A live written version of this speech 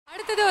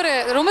அடுத்தது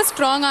ஒரு ரொம்ப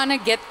ஸ்ட்ராங்கான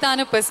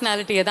கெத்தான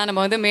பர்சனாலிட்டியை தான்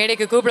நம்ம வந்து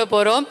மேடைக்கு கூப்பிட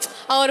போகிறோம்.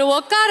 அவர்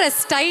உட்கார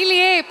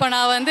ஸ்டைலையே இப்போ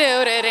நான் வந்து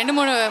ஒரு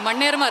 2-3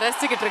 மணி நேரமாக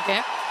ரசிச்சுக்கிட்டு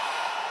இருக்கேன்.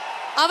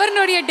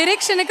 அவருடைய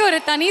டிரெக்ஷனுக்கு ஒரு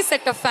தனி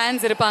செட் ஆஃப்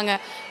ஃபேன்ஸ் இருப்பாங்க.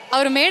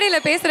 அவர்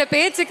மேடையில் பேசுகிற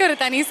பேச்சுக்கு ஒரு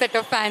தனி செட்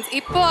ஆஃப் ஃபேன்ஸ்.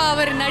 இப்போ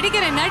அவர்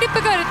நடிக்கிற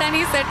நடிப்புக்கு ஒரு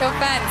தனி செட் ஆஃப்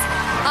ஃபேன்ஸ்.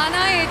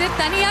 ஆனால் இது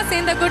தனியாக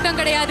சேர்ந்த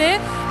கூட்டம் கிடையாது,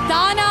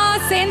 தானா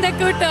சேர்ந்த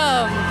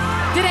கூட்டம்.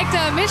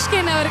 டிரெக்டர்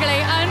மிஷ்கின் அவர்களை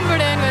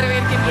அன்புடன்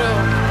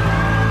வரவேற்கின்றோம்.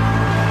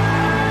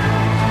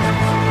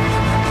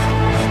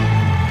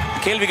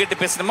 கேள்வி கேட்டு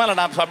பேசணுமா இல்லை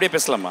நான் அப்படியே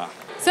பேசலாமா?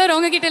 சார்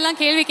உங்ககிட்ட எல்லாம்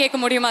கேள்வி கேட்க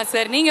முடியுமா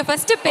சார்? நீங்க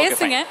ஃபர்ஸ்ட்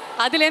பேசுங்க,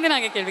 அதுலேருந்து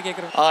நாங்கள் கேள்வி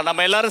கேட்குறோம்.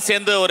 நம்ம எல்லாரும்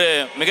சேர்ந்து ஒரு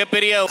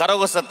மிகப்பெரிய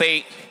கரகோஷத்தை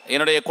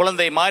என்னுடைய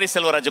குழந்தை மாரி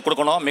செல்வராஜ்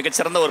கொடுக்கணும்.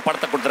 மிகச்சிறந்த ஒரு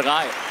படத்தை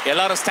கொடுத்துருக்கான்.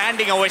 எல்லாரும்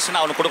ஸ்டாண்டிங்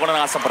ஓவேஷன் அவனுக்கு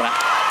கொடுக்கணும்னு ஆசைப்படுறேன்.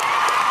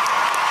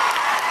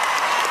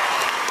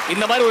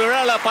 இந்த மாதிரி ஒரு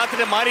விழாவில்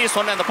பார்த்துட்டு மாறி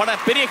சொன்னேன், அந்த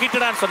படம் பெரிய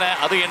ஹிட்டுடான்னு சொன்னேன்.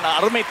 அது என்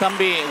அருமை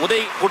தம்பி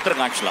உதய்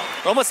கொடுத்துருக்கான்.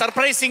 ஆக்சுவலாக ரொம்ப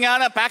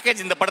சர்ப்ரைசிங்கான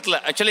பேக்கேஜ் இந்த படத்தில்.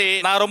 ஆக்சுவலி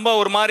நான் ரொம்ப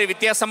ஒரு மாதிரி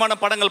வித்தியாசமான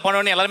படங்கள்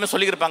பண்ணுவேன்னு எல்லாருமே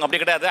சொல்லியிருப்பாங்க.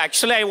 அப்படி கிடையாது.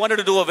 Actually I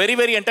wanted to to a very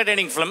very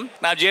entertaining film.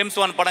 நான் ஜேம்ஸ்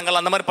வான் படங்கள்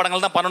அந்த மாதிரி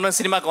படங்கள் தான் பண்ணணும்னு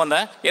சினிமாக்கு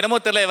வந்தேன். என்னமோ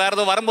தெரியல, வேற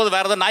ஏதோ வரும்போது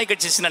வேற ஏதோ நாய்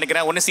கட்சிச்சுன்னு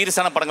நினைக்கிறேன். ஒன்று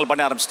சீரியஸான படங்கள்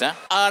பண்ண ஆரம்பிச்சிட்டேன்.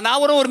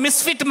 நான் ஒரு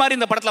மிஸ்ஃபிட் மாதிரி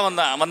இந்த படத்தில்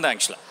வந்தேன்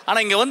ஆக்சுவலாக.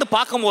 ஆனால் இங்கே வந்து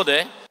பார்க்கும்போது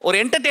ஒரு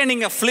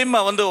என்டர்டெய்னிங்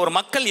ஃபிலிமை வந்து ஒரு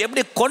மக்கள்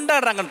எப்படி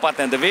கொண்டாடுறாங்கன்னு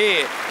பார்த்தேன். இந்த வே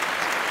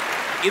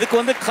இதுக்கு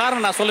வந்து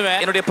காரணம் நான் சொல்லுவேன்,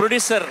 என்னுடைய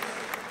ப்ரொடியூசர்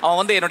அவன்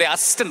வந்து என்னுடைய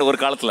அசிஸ்டன்ட். ஒரு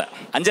காலத்தில்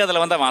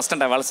 5ஆவதுல வந்து அவன்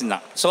அசிஸ்டண்டாக வேலை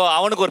செஞ்சான். ஸோ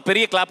அவனுக்கு ஒரு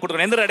பெரிய கிளாப்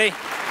கொடுக்கணும். எந்த டே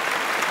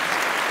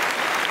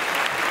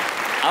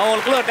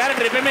அவங்களுக்குள்ள ஒரு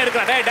டேரக்டர் எப்பயுமே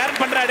இருக்கிறான். டே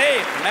டேரக்ட் பண்ணுறா, டே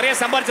நிறைய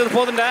சம்பாதிச்சது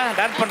போதுண்டா,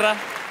 டேரக்ட் பண்ணுறா.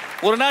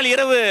 ஒரு நாள்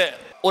இரவு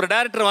ஒரு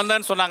டேரக்டர்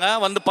வந்தான்னு சொன்னாங்க.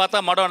 வந்து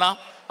பார்த்தா மடோனா,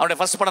 அவனுடைய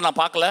ஃபர்ஸ்ட் படம்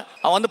நான் பார்க்கல.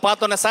 அவன் வந்து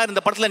பார்த்தோன்னே, சார்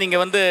இந்த படத்தில்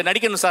நீங்கள் வந்து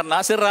நடிக்கணும் சார்.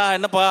 நான் சரிடா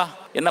என்னப்பா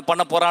என்ன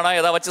பண்ண போகிறானா,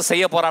 ஏதாவது வச்சு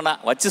செய்ய போகிறானா,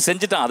 வச்சு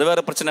செஞ்சுட்டான். அது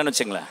வேறு பிரச்சனைன்னு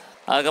வச்சுங்களேன்.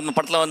 அதுக்கப்புறம்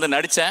படத்தில் வந்து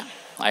நடித்தேன்.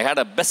 ஐ ஹேட்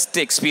அ பெஸ்ட்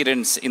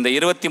எக்ஸ்பீரியன்ஸ். இந்த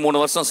 23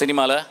 வருஷம்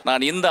சினிமாவில்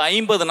நான் இந்த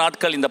 50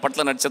 நாட்கள் இந்த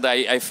படத்தில் நடித்தது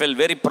I feel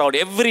very proud.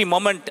 Every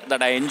moment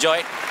that I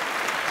enjoy.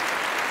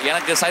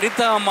 எனக்கு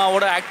சரிதா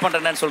அம்மாவோட ஆக்ட்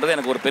பண்ணுறேன்னு சொல்கிறது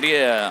எனக்கு ஒரு பெரிய,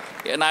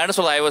 நான் என்ன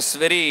சொல்ல, I was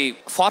very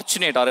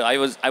fortunate.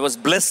 I was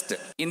blessed.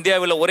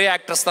 இந்தியாவில் ஒரே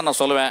ஆக்ட்ரஸ் தான்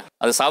நான் சொல்லுவேன்,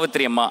 அது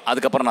சாவித்ரி அம்மா.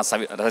 அதுக்கப்புறம் நான்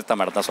சரிதா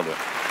மேடம் தான்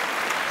சொல்லுவேன்.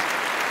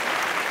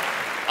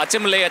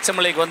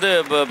 அச்சமில்லைக்கு வந்து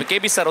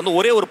கேபி சார் வந்து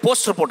ஒரே ஒரு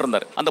போஸ்டர்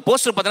போட்டிருந்தார். அந்த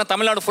போஸ்டர் பார்த்தீங்கன்னா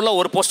தமிழ்நாடு ஃபுல்லாக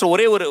ஒரு போஸ்டர்,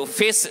 ஒரே ஒரு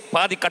ஃபேஸ்,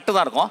 பாதி கட்டு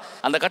தான் இருக்கும்.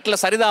 அந்த கட்டில்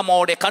சரிதா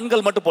அம்மாவுடைய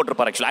கண்கள் மட்டும்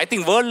போட்டிருப்பார். ஆக்சுவலி ஐ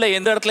திங்க் வேர்ல்டில்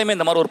எந்த இடத்துலையுமே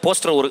இந்த மாதிரி ஒரு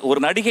போஸ்டர் ஒரு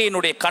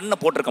நடிகையினுடைய கண்ணை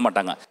போட்டிருக்க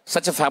மாட்டாங்க.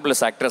 Such a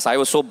fabulous actress. I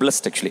was so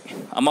blessed actually.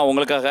 அம்மா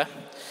உங்களுக்காக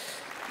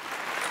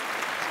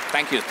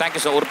தேங்க்யூ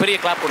சார். ஒரு பெரிய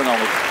கிளாப் கொடுங்க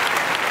அவங்களுக்கு.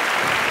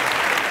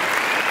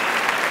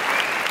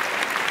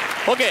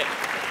 ஓகே,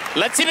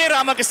 லட்சுமி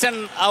ராமகிருஷ்ணன்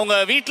அவங்க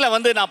வீட்டில்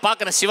வந்து நான்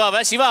பார்க்குறேன் சிவாவை.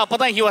 சிவா அப்போ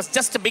தான் he was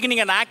just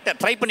beginning an actor,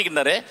 try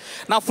பண்ணிக்கிட்டாரு.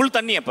 நான் ஃபுல்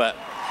தண்ணி, அப்போ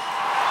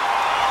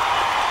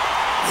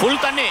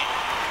ஃபுல் தண்ணி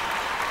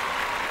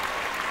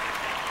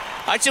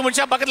அடிச்சு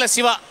முடிச்சா பக்கத்தில்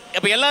சிவா.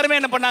 இப்போ எல்லாருமே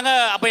என்ன பண்ணாங்க,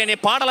 அப்போ என்னை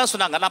பாடலாம்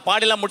சொன்னாங்க. நான்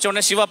பாடலாம் முடிச்ச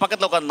உடனே சிவா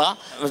பக்கத்தில் உட்காந்தான்.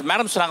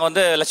 மேடம் சொன்னாங்க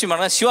வந்து, லட்சுமி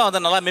மேடம் சிவா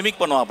வந்து நல்லா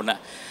மிமிக் பண்ணுவான் அப்படின்னு.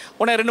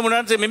 உடனே 2-3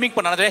 நேரத்துக்கு மிமிக்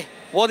பண்ணாதே,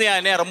 போதையா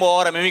என்ன ரொம்ப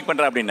ஓவராக மிமிக்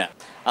பண்ணுறேன் அப்படின்னு.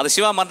 அது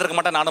சிவா மறந்துருக்க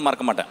மாட்டேன், நானும்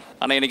மறக்க மாட்டேன்.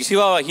 ஆனால் எனக்கு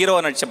சிவா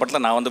ஹீரோவை நடித்த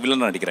படத்தில் நான் வந்து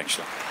வில்லன் நடிக்கிறேன்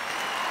ஆக்சுவலாக.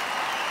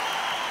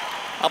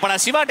 அப்போ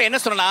நான் சிவாட்ட என்ன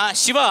சொன்னேன்னா,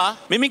 சிவா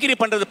மிமிக்ரி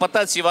பண்ணுறது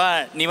பத்தாது சிவா,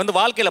 நீ வந்து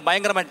வாழ்க்கையில்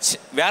பயங்கரமாக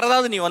வேற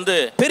ஏதாவது நீ வந்து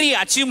பெரிய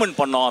அச்சீவ்மெண்ட்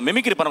பண்ணோம்,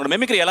 மிமிக்ரி பண்ணக்கூடாது.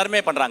 மிமிக்ரி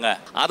எல்லாருமே பண்ணுறாங்க.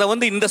 அதை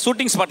வந்து இந்த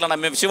ஷூட்டிங் ஸ்பாட்டில்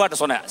நான் சிவாட்ட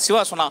சொன்னேன்.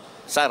 சிவா சொன்னான்,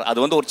 சார் அது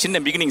வந்து ஒரு சின்ன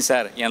பிகினிங்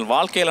சார், என்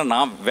வாழ்க்கையில்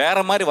நான் வேற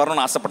மாதிரி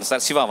வரணும்னு ஆசைப்பட்டேன்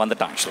சார். சிவா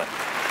வந்துட்டான் ஆக்சுவலாக.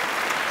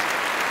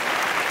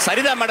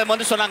 சரிதா மேடம்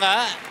வந்து சொன்னாங்க,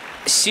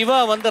 சிவா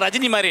வந்து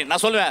ரஜினி மாதிரி.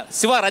 நான் சொல்லுவேன்,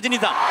 சிவா ரஜினி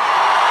தான்.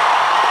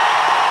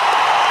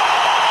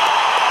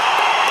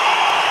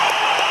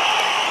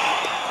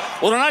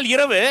 ஒரு நாள்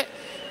இரவு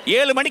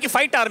 7 மணிக்கு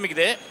ஃபைட்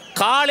ஆரம்பிக்குது.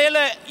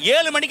 காலையில்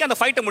 7 மணிக்கு அந்த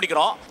ஃபைட்டை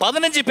முடிக்கிறோம்.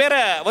 15 பேரை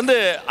வந்து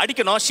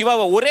அடிக்கணும்.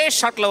 சிவாவை ஒரே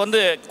ஷாட்டில் வந்து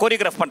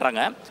கோரியோகிராஃப்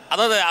பண்ணுறாங்க.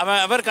 அதாவது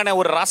அவருக்கான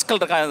ஒரு ராஸ்கல்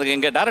இருக்கான்,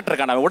 எங்கள் டேரக்டர்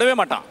இருக்கான், அவன் விடவே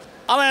மாட்டான்.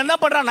 அவன் என்ன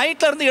பண்ணுறான்,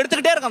 நைட்டில் இருந்து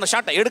எடுத்துக்கிட்டே இருக்கான். அந்த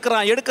ஷாட்டை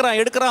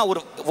எடுக்கிறான்.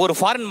 ஒரு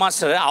ஃபாரின்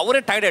மாஸ்டர்,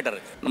 அவரே டயர்ட் ஆகிட்டார்.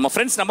 நம்ம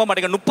ஃப்ரெண்ட்ஸ் நம்ப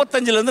மாட்டேங்க,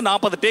 35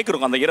 40 டேக்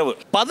இருக்கும் அந்த இரவு.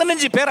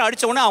 15 பேரை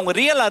அடித்த உடனே அவங்க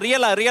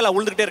ரியலாக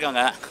உழுதுகிட்டே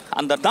இருக்காங்க.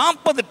 அந்த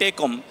 40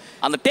 டேக்கும்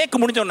அந்த டேக்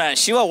முடிஞ்ச உடனே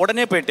சிவா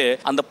உடனே போயிட்டு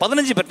அந்த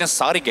 15 பேர்கிட்ட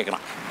சாரி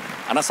கேட்குறான்.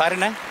 அண்ணா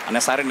சாரிண்ணே.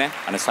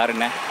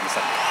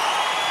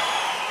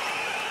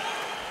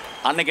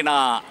 அன்னைக்கு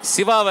நான்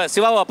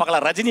சிவாவை பார்க்கல,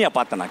 ரஜினியை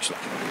பார்த்தேன்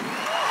ஆக்சுவலாக.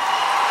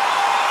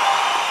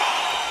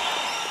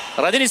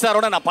 ரஜினி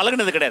சாரோட நான்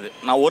பழகினது கிடையாது.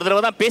 நான் ஒரு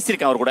தடவை தான்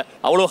பேசியிருக்கேன் அவர் கூட.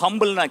 அவ்வளோ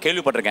ஹம்பிள் நான்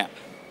கேள்விப்பட்டிருக்கேன்.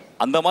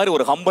 அந்த மாதிரி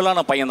ஒரு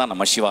ஹம்பிளான பையன் தான்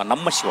நம்ம சிவா.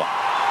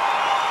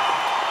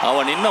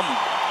 அவன் இன்னும்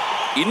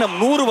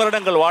 100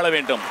 வருடங்கள் வாழ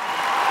வேண்டும்.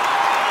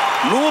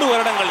 100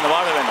 வருடங்கள்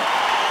வாழ வேண்டும்.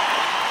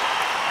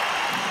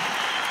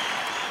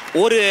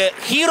 ஒரு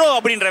ஹீரோ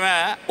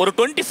அப்படின்றவன் ஒரு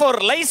 24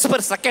 லைஃப்ஸ்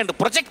பெர் செகண்ட்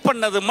ப்ரொஜெக்ட்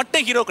பண்ணது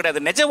மட்டும் ஹீரோ கிடையாது.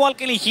 நிஜ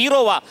வாழ்க்கையிலும்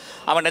ஹீரோவா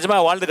அவன்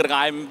நிஜமாக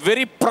வாழ்ந்துருக்கான். I am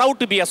very proud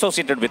to be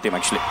associated with him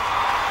actually.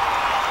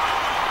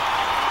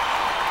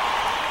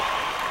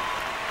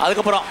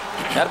 அதுக்கப்புறம்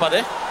யார் பாது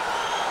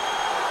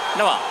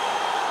என்னவா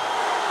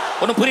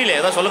ஒன்றும் புரியல,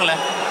 ஏதாவது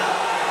சொல்லுங்களேன்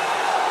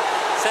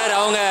சார்.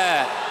 அவங்க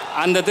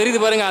அந்த தெரியுது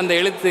பாருங்க, அந்த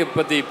எழுத்து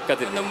பற்றி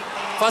அந்த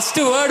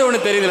ஃபஸ்ட்டு வேர்டு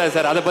ஒன்று தெரியுதுல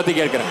சார், அதை பற்றி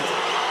கேட்குறேன்.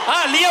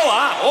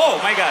 லியோவா? Oh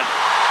my God.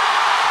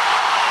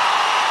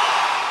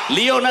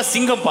 லியோனா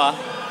சிங்கம்பா.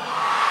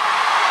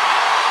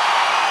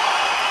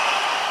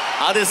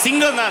 அது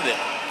சிங்கம் தான். அது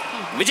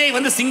விஜய்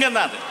வந்து சிங்கம்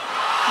தான். அது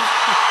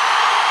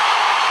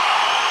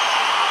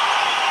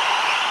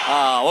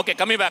ஓகே,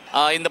 கம்மி பேக்.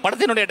 இந்த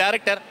படத்தினுடைய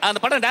டைரக்டர், அந்த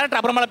படம் டைரக்டர்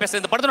அப்புறமா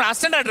பேசுறேன். இந்த படத்தோட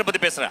அசிஸ்டன்ட் டைரக்டர்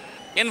பத்தி பேசுறேன்.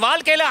 என்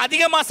வாழ்க்கையில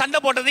அதிகமா சண்டை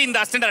போட்டது இந்த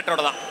அசிஸ்டன்ட்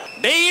டைரக்டரோட தான்.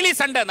 டெய்லி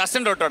சண்டை அந்த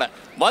அசிஸ்டன்ட் டைரக்டரோட.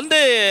 வந்து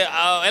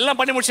எல்லாம்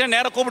பண்ணி முடிச்சு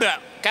நேரம் கூப்பிடுவேன்,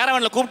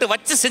 கேரவன்ல கூப்பிட்டு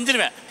வச்சு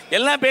செஞ்சிருவேன்.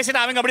 எல்லாம்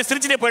பேசிட்டு அவங்க அப்படியே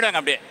சிரிச்சுட்டே போயிடுவாங்க.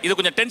 அப்படியே இது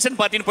கொஞ்சம் டென்ஷன்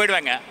பார்த்தின்னு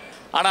போயிடுவாங்க.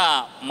 ஆனா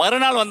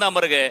மறுநாள் வந்த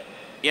பிறகு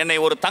என்னை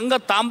ஒரு தங்க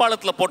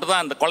தாம்பாளத்தில் போட்டு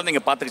தான் அந்த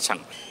குழந்தைங்க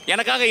பார்த்துக்கிச்சாங்க.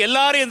 எனக்காக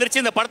எல்லாரும்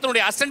எந்திரிச்சு இந்த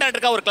படத்தினுடைய அசிஸ்டன்ட்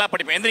டைரக்டருக்காக ஒரு கிளாப்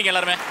படிப்பேன். எந்திரிங்க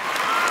எல்லாருமே.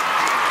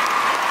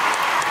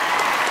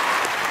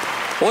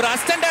 ஒரு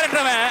assistant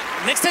director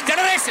next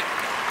generation,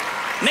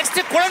 next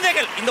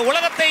குழந்தைகள், இந்த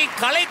உலகத்தை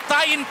கலை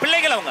தாயின்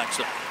பிள்ளைகள் அவங்க.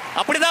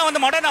 அப்படிதான்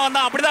வந்து மடனா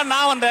வந்தான், அப்படிதான்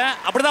நான் வந்தேன்,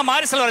 அப்படிதான்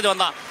மாரி செல்வராஜ்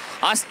வந்தான்.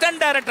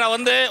 அசிஸ்டன்ட் டைரக்டர்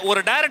வந்து ஒரு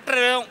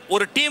டைரக்டர்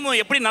ஒரு டீமும்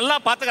எப்படி நல்லா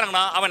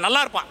பார்த்துக்கிறாங்கன்னா அவன்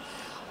நல்லா இருப்பான்.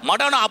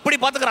 மடனா அப்படி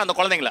பார்த்துக்கிறான் அந்த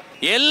குழந்தைங்களை.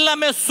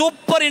 எல்லாமே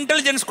சூப்பர்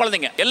இன்டெலிஜென்ஸ்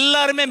குழந்தைங்க.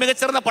 எல்லாருமே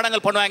மிகச்சிறந்த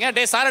படங்கள் பண்ணுவாங்க.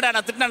 டே சாரடா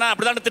நான் திட்டினா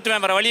அப்படிதான்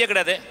திட்டுவேன், வேற வழியே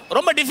கிடையாது.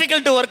 ரொம்ப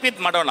difficult to work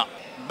with Madonna.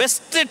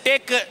 Best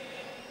take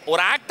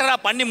ஒரு ஆக்டரா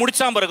பண்ணி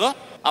முடிச்சான் பிறகு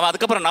அவன்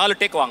அதுக்கப்புறம் 4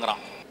 டேக்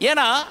வாங்குறான்.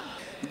 ஏன்னா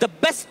the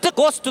best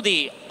goes to the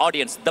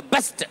audience, the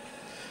best.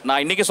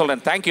 நான் இன்னைக்கு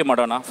சொல்றேன், thank you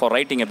Madonna for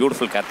writing a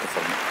beautiful character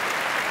for me.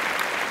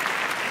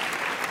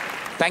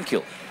 Thank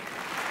you.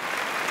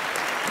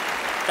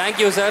 Thank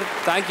you sir,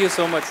 thank you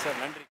so much sir.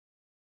 நன்றி.